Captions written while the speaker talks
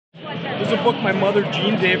This is a book my mother,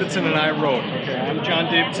 Jon Davidson, and I wrote. Okay, I'm Jon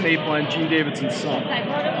Davidson Oelfein, Jon Davidson's son.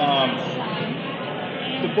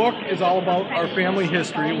 The book is all about our family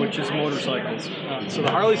history, which is motorcycles. So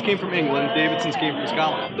the Harleys came from England, Davidsons came from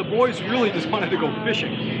Scotland. The boys really just wanted to go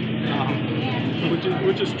fishing,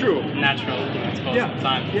 which is true. Natural, I suppose, Yeah, at the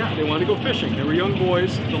time. yeah, they wanted to go fishing. They were young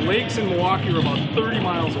boys. The lakes in Milwaukee were about 30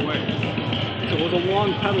 miles away. So it was a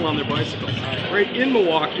long pedal on their bicycle. Right in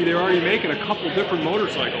Milwaukee, they were already making a couple different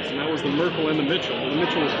motorcycles, and that was the Merkel and the Mitchell. The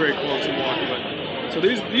Mitchell was very close to Milwaukee, but so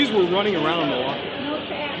these were running around Milwaukee.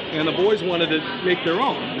 And the boys wanted to make their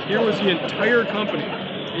own. Here was the entire company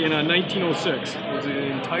in 1906. It was the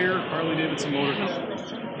entire Harley-Davidson Motor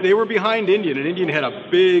Company. They were behind Indian, and Indian had a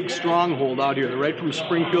big stronghold out here. They're right from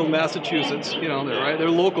Springfield, Massachusetts. You know, they're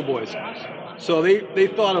local boys. So they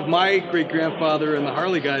thought of my great-grandfather and the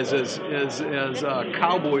Harley guys as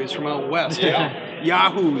cowboys from out west. You know?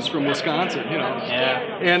 Yahoos from Wisconsin, you know.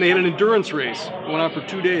 Yeah. And they had an endurance race. It went on for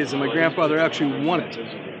 2 days, and my grandfather actually won it.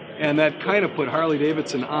 And that kind of put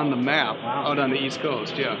Harley-Davidson on the map out on the East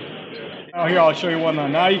Coast, yeah. Oh, here, I'll show you one.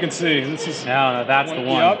 Now you can see. This is. No, that's the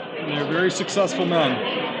one. Yep, they're very successful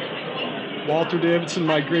men. Walter Davidson,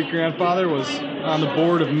 my great-grandfather, was on the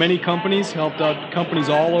board of many companies, helped out companies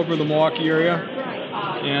all over the Milwaukee area,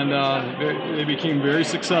 and they became very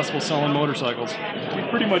successful selling motorcycles. We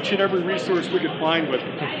pretty much hit every resource we could find with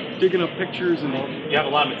digging up pictures. And you have a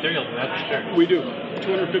lot of material for that, for sure. We do.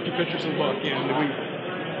 250 pictures in the book, and we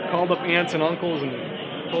called up aunts and uncles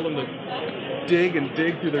and told them to dig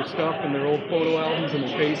through their stuff and their old photo albums in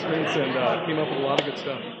their basements, and came up with a lot of good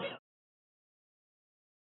stuff.